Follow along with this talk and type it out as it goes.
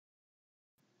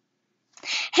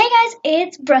Hey guys,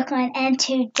 it's Brooklyn, and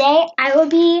today I will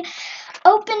be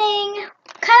opening,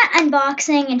 kind of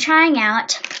unboxing, and trying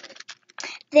out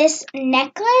this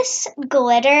necklace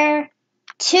glitter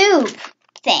tube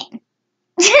thing.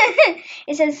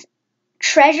 It says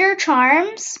Treasure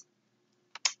Charms,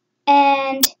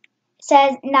 and it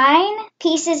says 9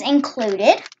 pieces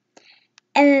included.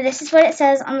 And then this is what it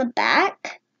says on the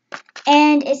back.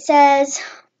 And it says,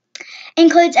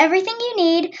 includes everything you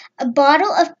need, a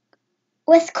bottle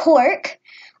with cork,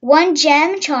 1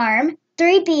 gem charm,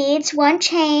 3 beads, 1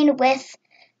 chain with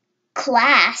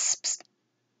clasps.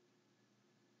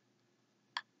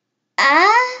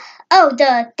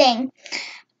 The thing.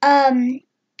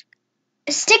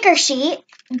 Sticker sheet,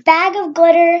 bag of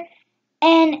glitter,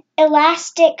 and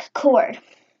elastic cord.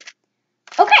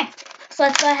 Okay, so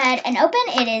let's go ahead and open.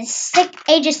 It is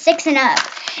ages 6 and up.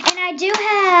 And I do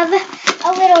have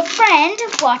a little friend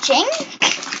watching.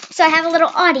 So I have a little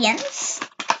audience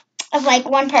of like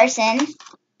 1 person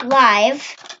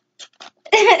live.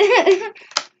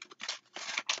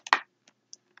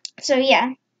 So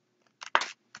yeah.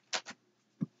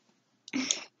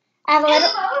 I have a little.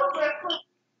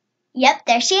 Yep,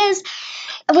 there she is.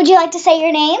 Would you like to say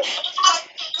your name?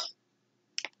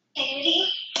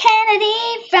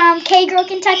 Kennedy from K-Girl,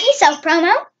 Kentucky.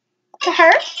 Self-promo to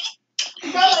her. Go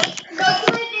to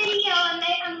my video and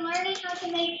I'm learning how to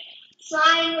make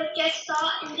slime with just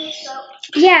salt and dish soap.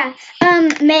 Yeah.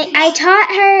 I taught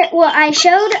her. Well, I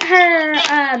showed her.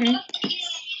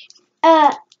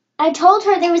 I told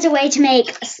her there was a way to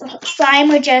make slime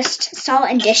with just salt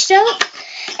and dish soap,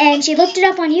 and she looked it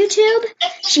up on YouTube.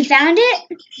 She found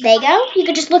it. There you go. You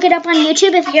could just look it up on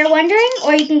YouTube if you're wondering,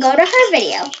 or you can go to her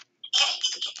video.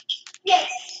 Yes.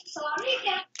 So I'll read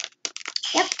that.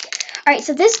 Yep. All right.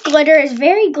 So this glitter is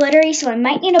very glittery, so I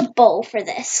might need a bowl for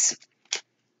this.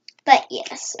 But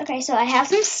yes. Okay. So I have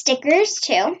some stickers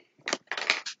too,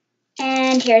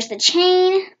 and here's the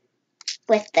chain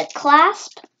with the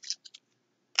clasp.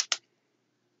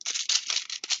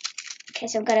 Okay,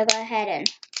 so I'm going to go ahead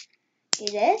and do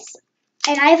this.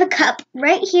 And I have a cup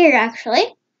right here,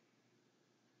 actually.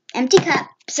 Empty cup.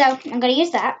 So I'm going to use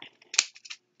that.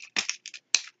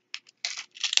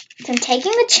 So I'm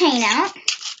taking the chain out.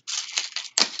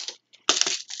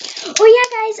 Oh yeah,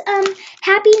 guys,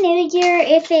 Happy New Year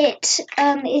if it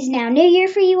is now New Year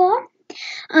for you all.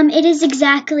 It is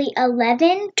exactly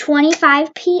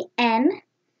 11:25 p.m.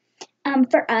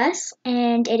 For us,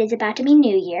 and it is about to be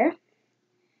New Year,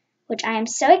 which I am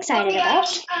so excited about.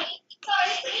 Sorry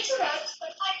to interrupt, but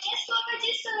I just got my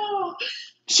dish soap.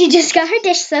 She just got her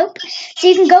dish soap. So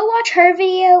you can go watch her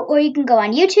video, or you can go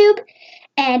on YouTube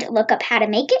and look up how to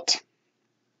make it.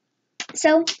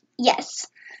 So, yes.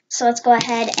 So let's go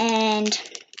ahead and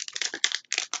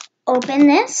open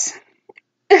this.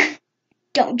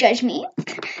 Don't judge me.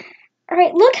 All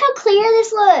right, look how clear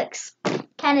this looks,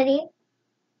 Kennedy.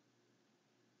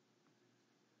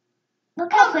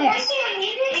 Look how clear.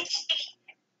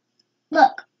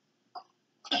 Look.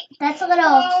 That's a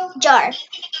little jar.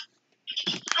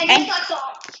 I just got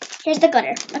all. Here's the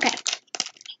glitter. Okay.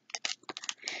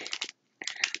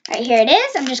 All right, here it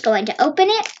is. I'm just going to open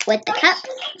it with the cup.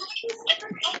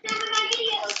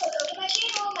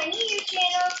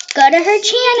 Go to her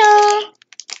channel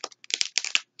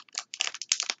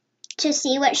to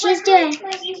see what she's doing.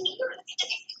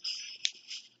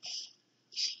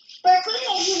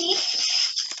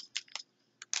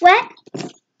 What?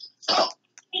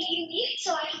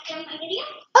 So I can film my video?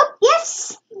 Oh,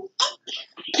 yes.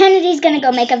 Kennedy's going to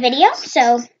go make a video,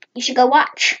 so you should go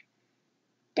watch.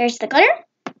 There's the glitter.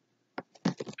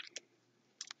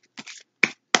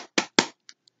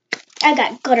 I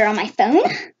got glitter on my phone.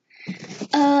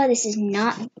 This is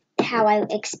not how I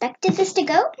expected this to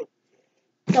go.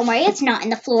 Don't worry, it's not in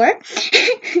the floor.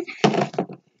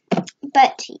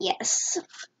 But, yes.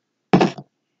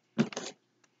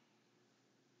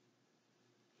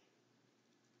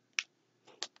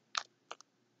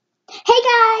 Hey,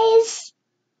 guys!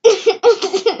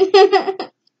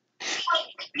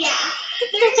 Yeah.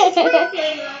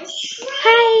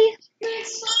 Hi.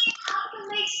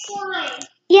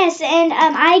 Yes, and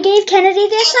I gave Kennedy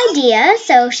this idea,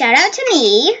 so shout out to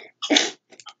me.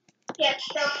 Yes,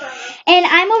 so funny. And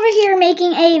I'm over here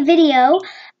making a video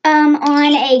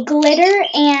on a glitter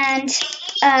and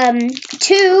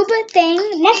tube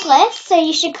thing necklace, so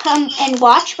you should come and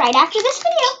watch right after this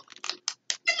video.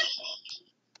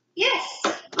 Yes.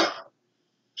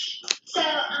 So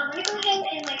I'm gonna go ahead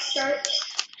and start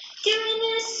doing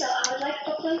this. So I would like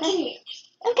to continue.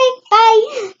 Okay,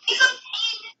 bye.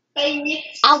 Bye.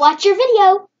 I'll watch your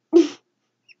video.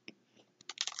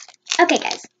 Okay,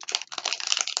 guys.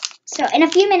 So in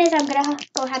a few minutes, I'm gonna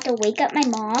go have to wake up my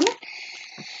mom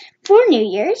for New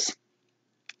Year's.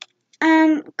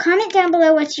 Comment down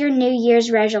below what's your New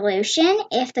Year's resolution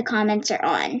if the comments are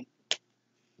on.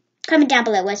 Comment down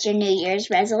below what's your New Year's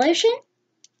resolution.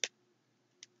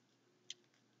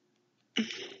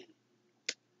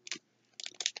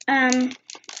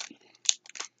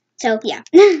 So yeah.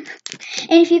 And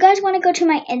if you guys want to go to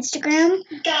my Instagram.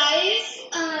 Guys,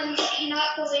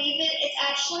 cannot believe it. It's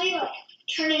actually like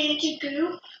turning into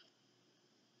goop.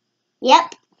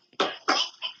 Yep.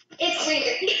 It's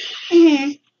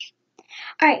weird.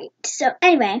 Alright, so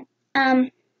anyway,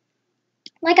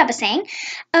 like I was saying,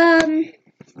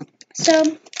 so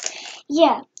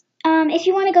yeah, if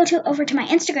you want to go over to my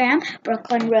Instagram,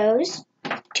 Brooklyn Rose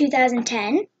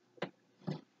 2010.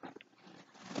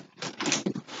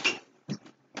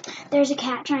 There's a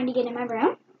cat trying to get in my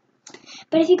room.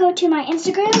 But if you go to my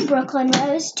Instagram, Brooklyn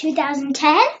Rose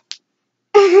 2010,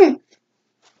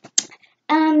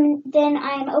 then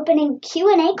I'm opening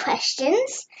Q&A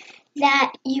questions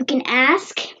that you can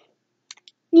ask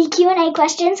me Q&A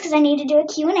questions because I need to do a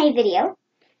Q&A video.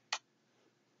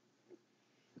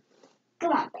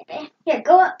 Go on, baby. Here,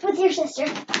 go up with your sister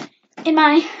in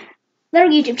my little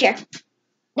YouTube chair.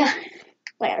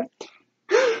 Whatever.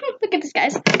 Look at this,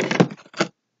 guys.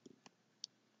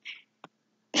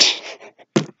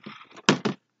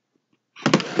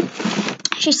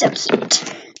 She's so cute.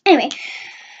 Anyway,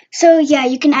 so yeah,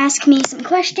 you can ask me some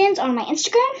questions on my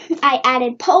Instagram. I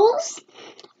added polls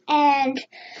and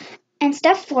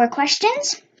stuff for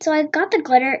questions. So I got the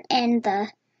glitter in the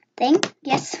thing.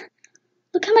 Yes.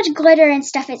 Look how much glitter and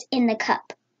stuff is in the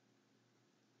cup.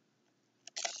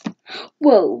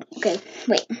 Whoa. Okay,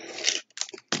 wait.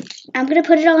 I'm going to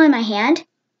put it all in my hand.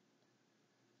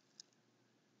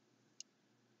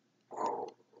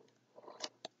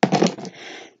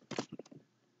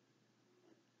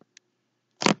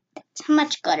 That's how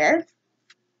much glitter.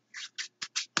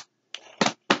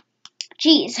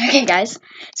 Jeez. Okay, guys.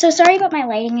 So sorry about my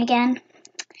lighting again.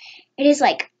 It is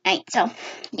like night, so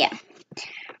yeah.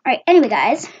 Alright, anyway,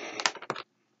 guys.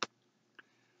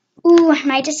 Ooh, I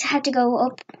might just have to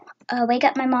go wake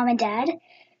up my mom and dad.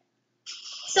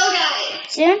 So, guys.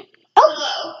 Soon? Oh.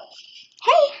 Hello.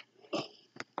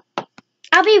 Hey.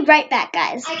 I'll be right back,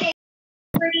 guys.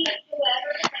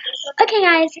 Okay,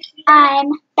 guys. I'm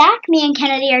back. Me and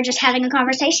Kennedy are just having a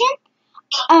conversation.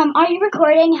 Are you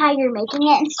recording how you're making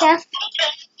it and stuff?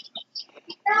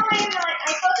 No, I'm not.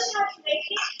 I told you how to make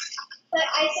it, but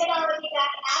I said I would be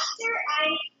back after I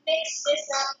mix this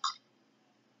up.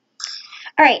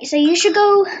 Alright, so you should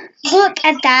go look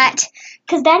at that,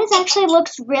 because that actually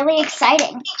looks really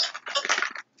exciting.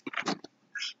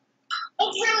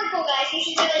 It's really cool, guys. You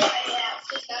should really check it out.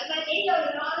 Just go to my video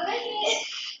and know how to make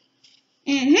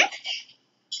it.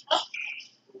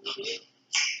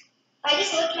 I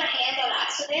just licked my hand on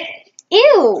accident.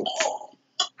 Ew.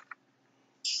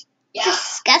 Yeah.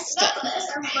 Disgusting.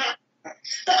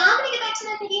 But I'm going to get back to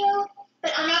that video,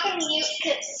 but I'm not going to mute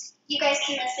because you guys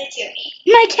can listen to me.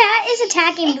 My cat is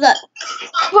attacking, look.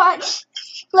 Watch.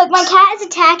 Look, my cat is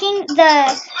attacking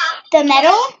the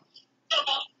metal.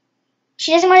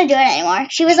 She doesn't want to do it anymore.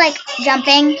 She was like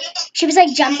jumping. She was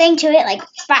like jumping to it like,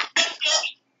 fuck.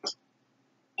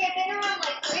 It's been around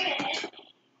like 3 minutes.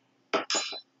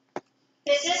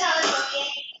 This is how it's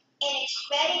looking, and it's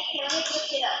ready. Can I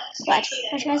lift it up? Watch.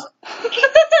 Watch, guys.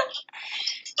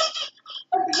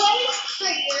 It's way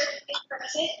prettier in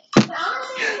person, but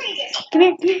honestly, it's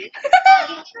pretty good.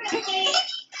 Come here.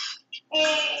 And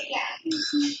yeah.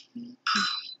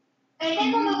 And then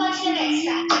we'll move on to the next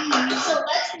step. So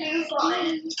let's move on.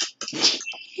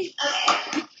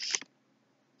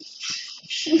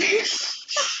 Okay.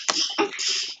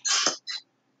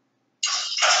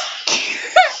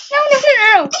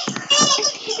 No.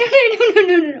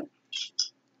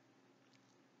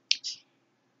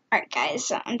 Alright, guys,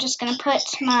 so I'm just going to put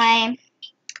my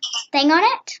thing on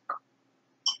it.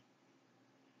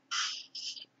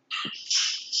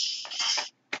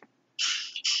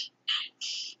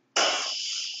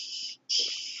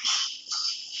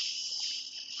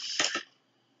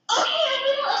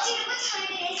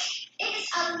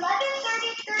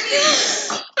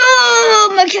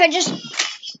 Oh, my cat just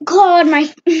clawed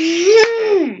my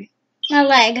my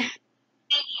leg.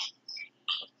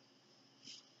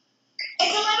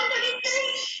 It's 11:33,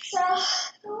 so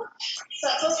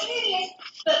it's supposed to be it.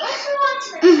 But let's move on to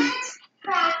the next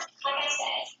craft, like I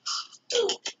said.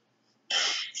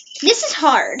 This is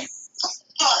hard.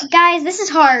 Guys, this is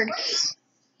hard.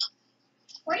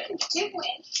 What are you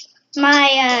doing?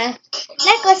 My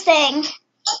necklace thing.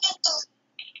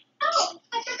 Oh,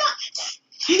 I forgot.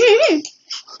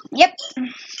 Yep.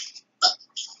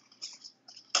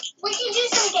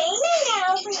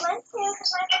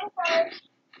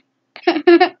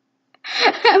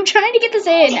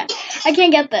 this in? I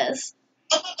can't get this.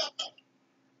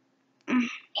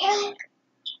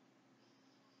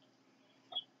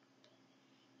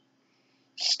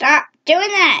 Stop doing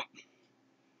that.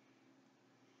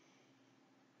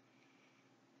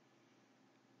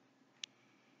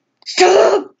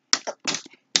 Stop.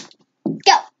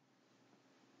 Go.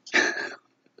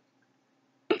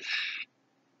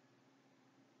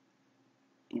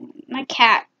 My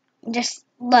cat just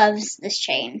loves this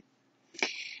chain.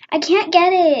 I can't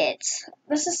get it.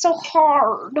 This is so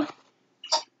hard.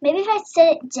 Maybe if I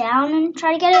sit it down and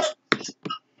try to get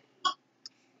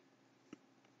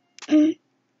it.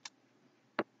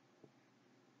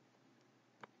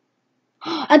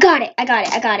 I got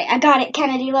it,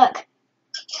 Kennedy, look.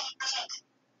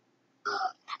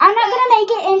 I'm not gonna make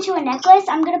it into a necklace.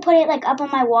 I'm gonna put it like up on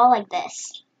my wall like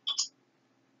this.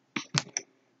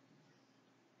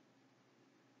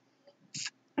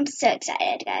 I'm so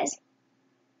excited, guys.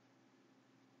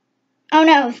 Oh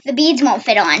no, the beads won't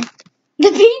fit on.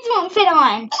 The beads won't fit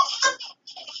on.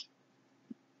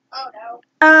 Oh no.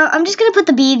 I'm just gonna put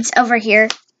the beads over here.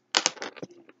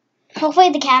 Hopefully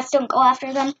the cats don't go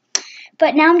after them.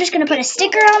 But now I'm just gonna put a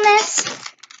sticker on this.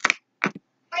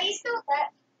 Are you still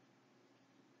wet?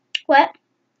 What?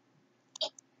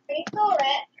 Are you still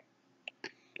wet?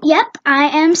 Yep, I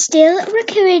am still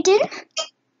recording.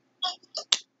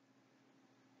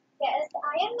 Yes,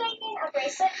 I am making a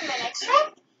bracelet for my next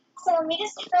trip. So let me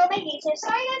just throw my YouTube.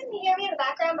 Sorry guys if you hear me in the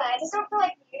background, but I just don't feel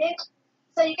like muted.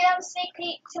 So you can have a sneak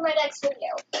peek to my next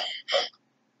video.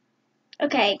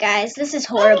 Okay, guys, this is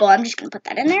horrible. I'm just gonna put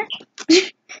that in there.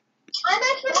 I'm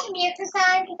actually going to mute this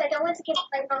time because I don't want to get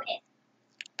my phone hit.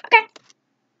 Okay.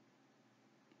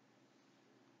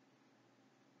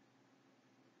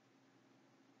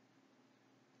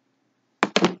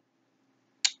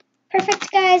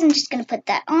 Perfect, guys. I'm just gonna put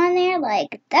that on there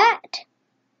like that.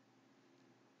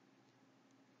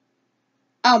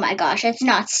 Oh my gosh, it's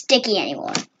not sticky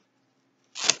anymore.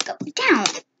 Go down.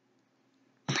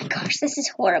 Oh my gosh, this is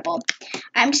horrible.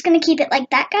 I'm just gonna keep it like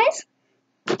that, guys.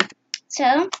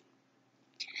 So,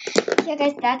 yeah,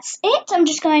 guys, that's it. I'm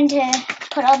just going to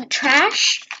put all the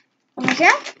trash over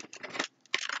here.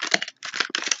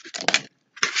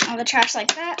 All the trash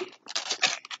like that.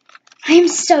 I am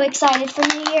so excited for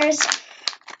New Year's.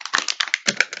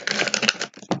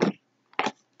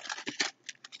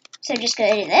 So I'm just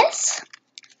going to do this.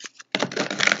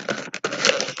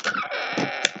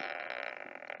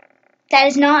 That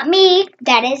is not me.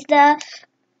 That is the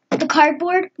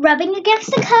cardboard rubbing against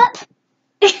the cup.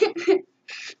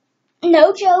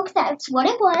 No joke, that's what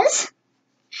it was.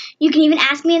 You can even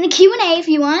ask me in the Q&A if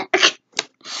you want.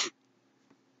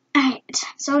 Alright,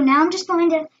 so now I'm just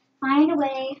going to find a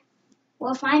way,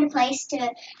 or find a place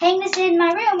to hang this in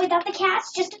my room without the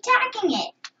cats just attacking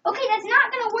it. Okay, that's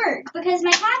not going to work because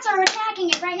my cats are attacking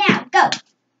it right now. Go.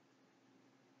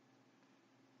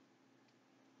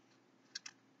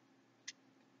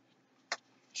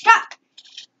 Stop.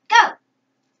 Go.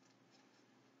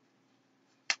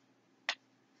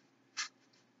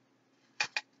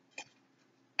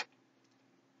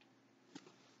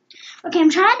 Okay,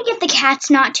 I'm trying to get the cats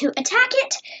not to attack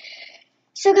it.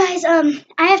 So guys,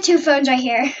 I have two phones right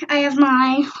here. I have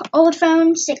my old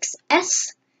phone,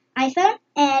 6S iPhone,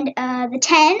 and the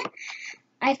 10,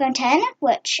 iPhone 10,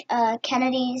 which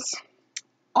Kennedy's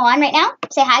on right now.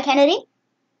 Say hi, Kennedy.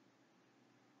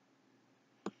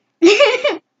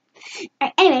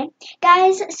 Alright, anyway,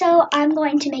 guys, so I'm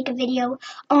going to make a video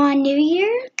on New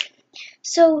Year.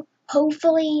 So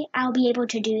hopefully I'll be able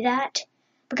to do that.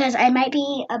 Because I might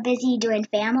be busy doing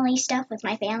family stuff with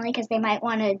my family because they might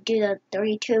want to do the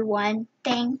 3, 2, 1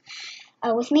 thing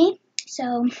with me.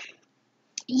 So,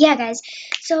 yeah, guys.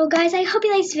 So, guys, I hope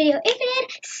you liked this video. If you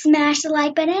did, smash the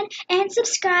like button and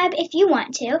subscribe if you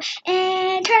want to.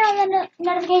 And turn on the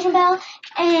notification bell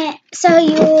and so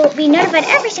you'll be notified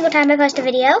every single time I post a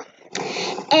video.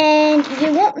 And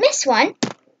you won't miss one.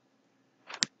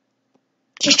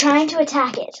 She's trying to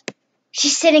attack it.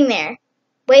 She's sitting there,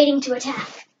 waiting to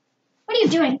attack. What are you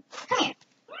doing? Come here.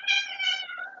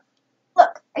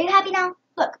 Look, are you happy now?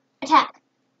 Look, attack.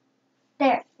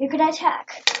 There, you're gonna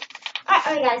attack.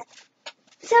 Alright, guys.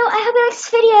 So, I hope you liked this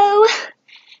video.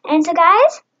 And so,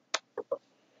 guys,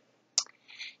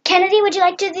 Kennedy, would you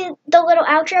like to do the little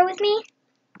outro with me?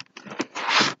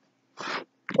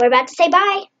 We're about to say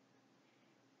bye.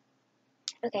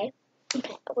 Okay.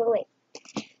 Okay, wait.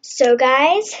 So,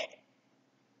 guys,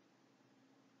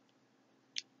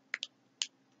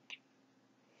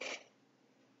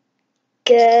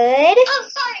 good. Oh,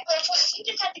 sorry, Glitch. You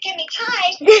just had to give me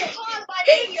time to pause my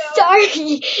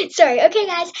video. Sorry. Okay,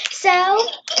 guys. So,